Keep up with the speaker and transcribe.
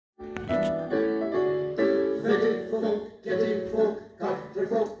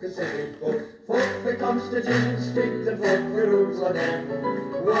city folk. Folk for Constantine Street and folk for Jerusalem.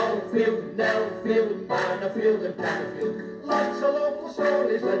 Wallfield, Nellfield, Manorfield and Canterfield. Lots of local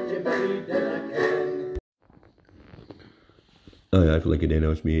stories that you may read in a can. I feel like it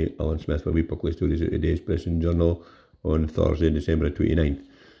announced me, Alan Smith, for Weekly Stories at today's Press and Journal on Thursday, December 29th.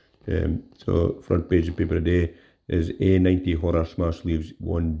 So, front page of the paper today is A90 horror smash leaves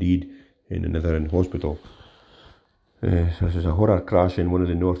one dead and another in hospital. This is a horror crash in one of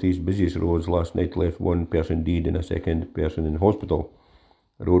the northeast busiest roads last night left one person dead and a second person in hospital.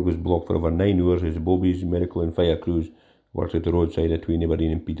 The road was blocked for over 9 hours as Bobby's medical and fire crews worked at the roadside between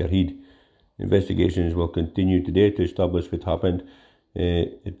Aberdeen and Peterhead. Investigations will continue today to establish what happened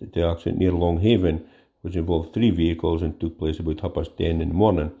at the accident near Longhaven, which involved 3 vehicles and took place about 10:30 in the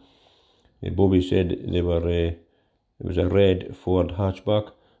morning. Bobby said it was a red Ford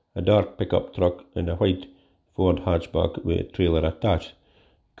hatchback, a dark pickup truck and a white Ford hatchback with a trailer attached.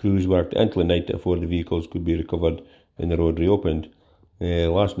 Crews worked until the night before the vehicles could be recovered and the road reopened.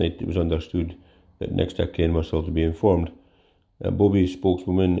 Last night it was understood that next of kin was still to be informed. Bobby's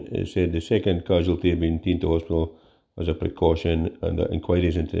spokeswoman said the second casualty had been taken to hospital as a precaution and that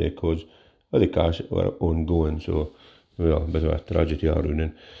inquiries into the cause of the crash were ongoing. So, well, a bit of a tragedy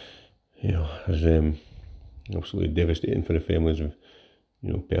happening. And, it's absolutely devastating for the families of,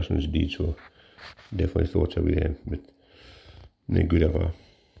 persons dead. So, definitely thoughts away them, but no good ever.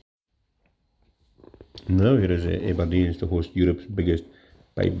 Now here is Aberdeen is to host Europe's biggest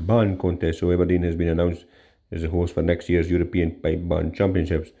pipe band contest. So Aberdeen has been announced as the host for next year's European Pipe Band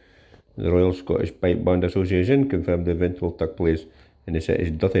Championships. The Royal Scottish Pipe Band Association confirmed the event will take place in the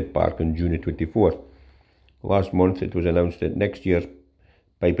city's Duthie Park on June 24th. Last month it was announced that next year's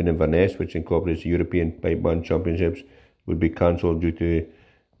Pipe in Inverness, which incorporates the European Pipe Band Championships, would be cancelled due to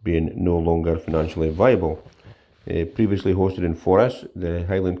being no longer financially viable. Previously hosted in Forres, the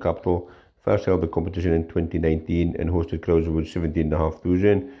Highland capital first held the competition in 2019 and hosted crowds of about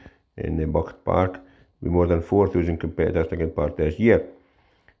 17,500 in the Bucket Park, with more than 4,000 competitors taking part this year.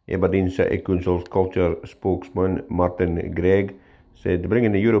 Aberdeen City Council's culture spokesman Martin Gregg said,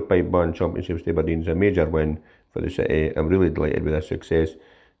 "Bringing the Euro Pipe Band Championships to Aberdeen is a major win for the city. I'm really delighted with this success.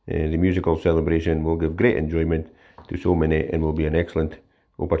 The musical celebration will give great enjoyment to so many and will be an excellent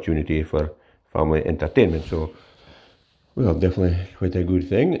opportunity for family entertainment." So, well, definitely quite a good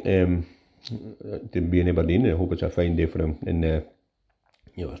thing to be in Aberdeen. I hope it's a fine day for them. And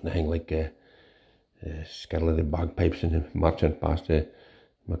it's nothing like skirling the bagpipes and marching past the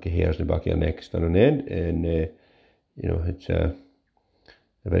hairs in the back of your neck stand on end. And it's a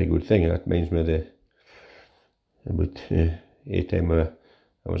very good thing. That reminds me of about 8 time I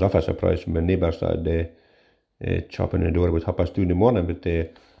was off a surprise from my neighbour started chopping the door about 2:30 in the morning, but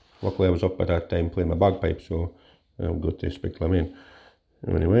luckily I was up at that time playing my bagpipes, so I'll go to speak to them in.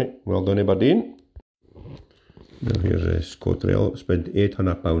 Anyway, well done Aberdeen. Now here's ScotRail spent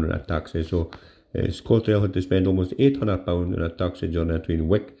 £800 on a taxi. So ScotRail had to spend almost £800 on a taxi journey between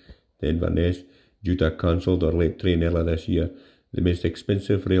Wick to Inverness due to a cancelled or late train earlier this year, the most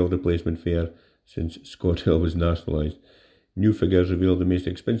expensive rail replacement fare since ScotRail was nationalised. New figures reveal the most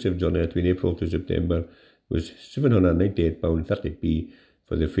expensive journey between April to September was £798.30p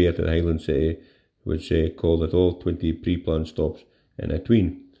for the fare to the Highland City, which called at all 20 pre-planned stops in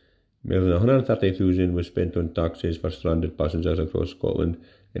between. More than 130,000 was spent on taxis for stranded passengers across Scotland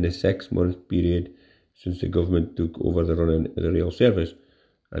in the 6-month period since the government took over the running of the rail service.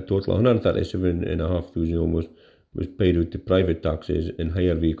 A total of 137,500 almost was paid out to private taxis and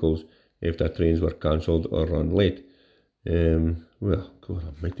hire vehicles after trains were cancelled or run late. Well, God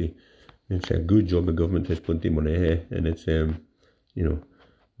almighty, it's a good job the government has plenty of money, and it's, they're not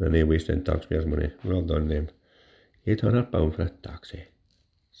wasting taxpayers' money. Well done them. £800 for a taxi.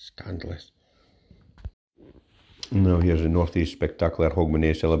 Scandalous. Now here's the North East Spectacular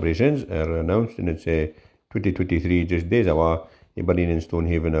Hogmanay celebrations are announced, and it's 2023, just days away. Aberdeen and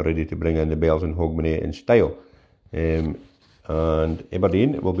Stonehaven are ready to bring in the bells and Hogmanay in style. And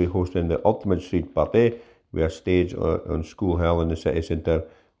Aberdeen will be hosting the Ultimate Street Party with a stage on School Hill in the city centre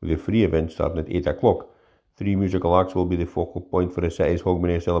with a free event starting at 8 o'clock. 3 musical acts will be the focal point for the city's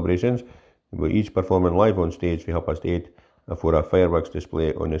Hogmanay celebrations, with each performing live on stage for 8:30 before a fireworks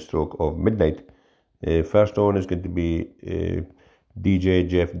display on the stroke of midnight. First on is going to be DJ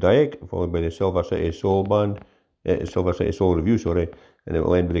Jeff Dyke, followed by the Silver City Soul Review, and it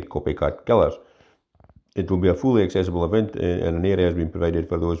will end with the Copycat Killers. It will be a fully accessible event, and an area has been provided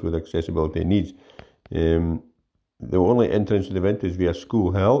for those with accessibility needs. The only entrance to the event is via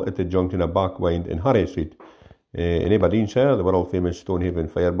School Hill at the junction of Backwind and Harriet Street. In Aberdeenshire, the world famous Stonehaven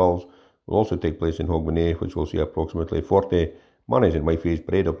Fireballs will also take place in Hogmanay, which will see approximately 40 money's in my face,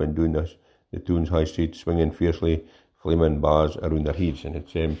 braid up and doing this, the tunes high street, swinging fiercely, flaming bars around their heads. And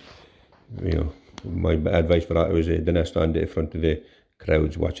it's, my advice for that was don't stand in front of the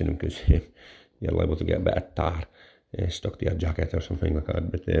crowds watching them, because you're liable to get a bit of tar stuck to your jacket or something like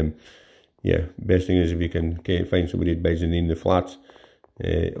that. But best thing is if you can find somebody that buys in the flats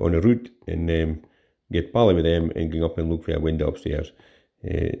on a route, and get pally with them and go up and look for a window upstairs.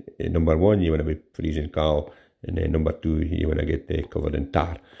 Number one, you want to be freezing cold, and then number two, you want to get covered in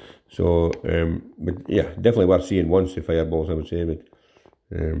tar. So, but yeah, definitely worth seeing once, the fireballs, I would say, but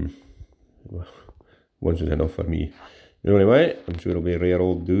once is enough for me. Anyway, I'm sure it'll be rare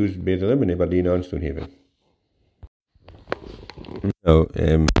old dues, both of them, in Aberdeen and Stonehaven. Now,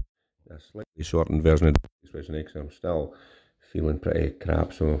 a slightly shortened version of Doric Express next. I'm still feeling pretty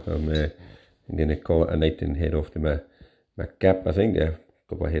crap, so I'm going to call it a night and head off to my cap, I think. A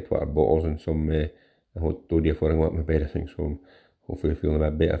couple of headwater bottles and some hot toddy before I go up my bed, I think. So I'm hopefully feeling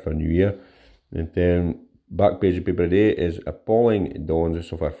a bit better for New Year. And back page of paper today is appalling Dons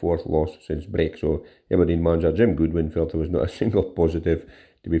suffer fourth loss since break. So Aberdeen manager Jim Goodwin felt there was not a single positive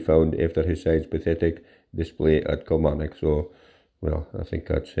to be found after his side's pathetic display at Kilmarnock. So, well, I think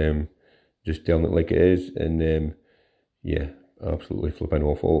that's just telling it like it is. And absolutely flipping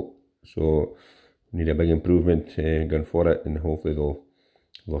awful. So need a big improvement going for it, and hopefully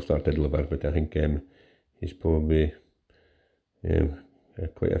they'll start to deliver. But I think he's probably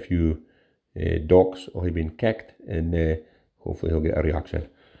quite a few docks already been kicked, and hopefully he'll get a reaction,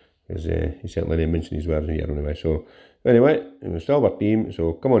 because he certainly didn't mention his words here anyway. So anyway, we're still our team,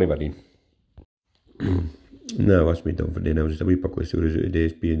 so come on Aberdeen. Now that's me done for today. Now just a wee buckle of stories out of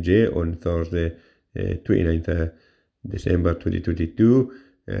today's P&J on Thursday 29th of December 2022.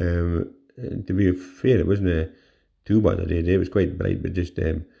 To be fair, it wasn't too bad a day. It was quite bright, but just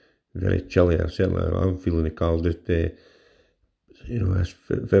very chilly. Certainly I'm feeling the cold. Just if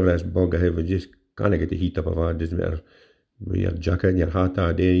ever this bug I have, I just can't get the heat up. It doesn't matter with your jacket and your hat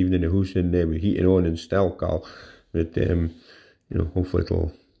all day, even in the house, and with heating on and still cold. But hopefully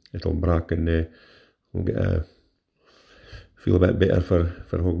it'll break, and we'll get feel a bit better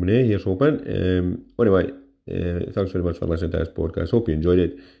for Hogmanay. Here's hoping. Anyway, thanks very much for listening to this podcast. Hope you enjoyed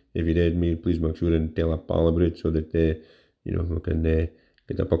it. If you did, please make sure and tell a pal about it, so that we can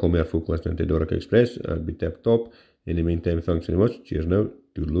get a couple more folk listening to Doric Express. That'd be tip top. In the meantime, thanks very much. Cheers now.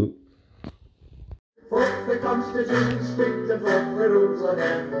 Toodaloo. Fuck the Constitution, speak the fuck the rules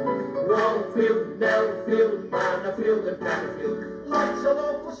again. Wallfield, Nellfield, Manorfield and Canfield. Lots of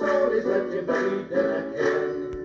local stories that you may never can.